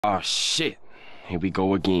Oh shit, here we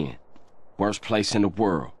go again. Worst place in the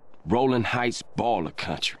world, Rolling Heights baller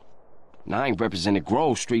country. Now I ain't represented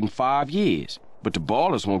Grove Street in 5 years, but the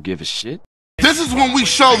ballers won't give a shit. This is when we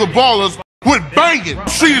show the ballers with banging.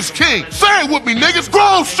 Street is king. Say it with me, niggas.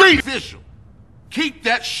 Grove Street. Official. Keep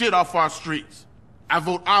that shit off our streets. I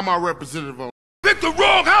vote I'm our representative on. Pick the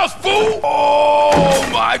wrong house, fool! Oh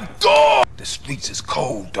my God! The streets is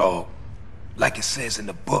cold, dog. Like it says in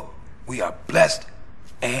the book, we are blessed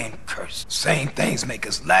and cursed. Same things make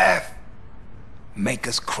us laugh, make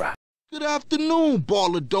us cry. Good afternoon,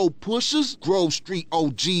 baller dope pushers. Grove Street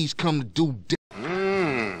OGs come to do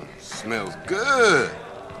Smells good.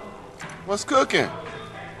 What's cooking?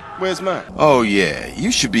 Where's mine? Oh yeah,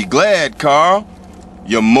 you should be glad, Carl.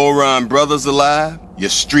 Your moron brother's alive.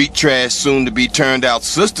 Your street trash soon-to-be turned-out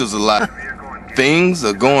sister's alive. Things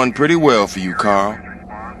are going pretty well for you, Carl.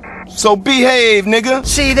 So behave, nigga.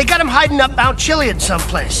 See, they got him hiding up Mount Chiliad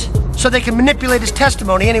someplace, so they can manipulate his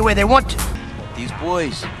testimony any way they want to. These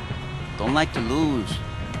boys don't like to lose,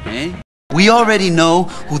 eh? We already know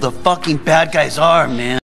who the fucking bad guys are,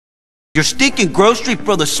 man. You're stinking Grove Street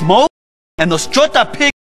for the smoke, and those chota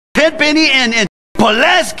pig, Tenpenny and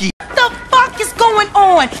Pulaski. The fuck is going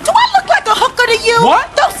on? Do I look like a hooker to you?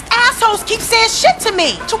 What? Those assholes keep saying shit to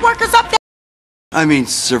me. To workers up there. I mean,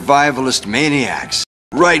 survivalist maniacs,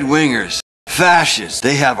 right-wingers, fascists.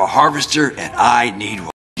 They have a harvester and I need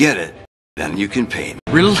one. Get it? Then you can pay me.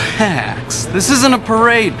 Relax. This isn't a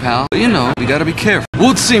parade, pal. You know, we gotta be careful.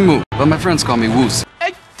 Woozie move, but my friends call me Woozie.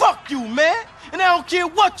 Hey, fuck you, man. And I don't care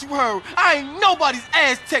what you heard. I ain't nobody's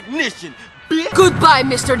ass technician. Goodbye,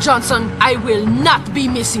 Mr. Johnson. I will not be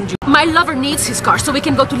missing you. My lover needs his car so we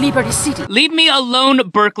can go to Liberty City. Leave me alone,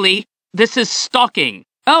 Berkeley. This is stalking.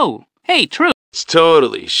 Oh, hey, true. It's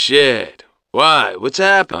totally shit. Why? What's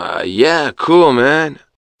happened? Yeah, cool, man.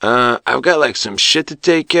 I've got like some shit to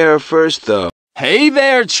take care of first, though. Hey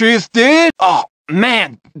there, Truth Dude. Oh,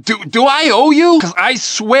 man, do I owe you? 'Cause I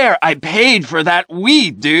swear I paid for that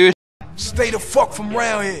weed, dude. Stay the fuck from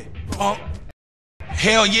round here, punk.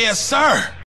 Hell yes, sir.